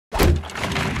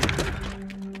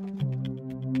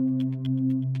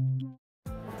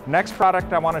Next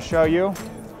product I want to show you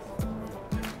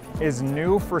is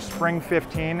new for spring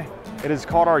 15. It is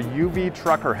called our UV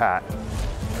trucker hat.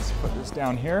 Let's put this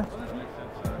down here.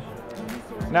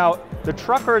 Now, the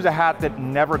trucker is a hat that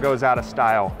never goes out of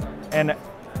style. And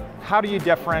how do you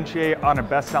differentiate on a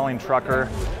best-selling trucker?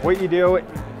 What you do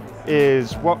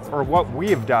is, what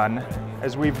we have done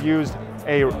is we've used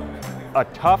a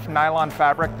tough nylon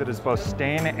fabric that is both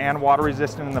stain and water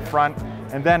resistant in the front,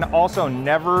 and then also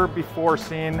never before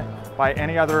seen by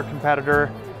any other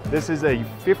competitor. This is a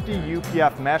 50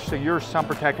 UPF mesh, so you're sun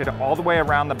protected all the way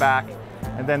around the back.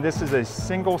 And then this is a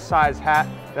single size hat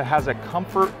that has a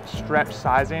comfort stretch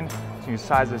sizing. So you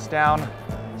size this down,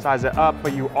 size it up,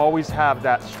 but you always have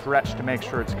that stretch to make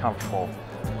sure it's comfortable.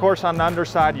 Of course, on the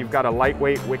underside, you've got a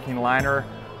lightweight wicking liner,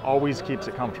 always keeps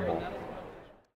it comfortable.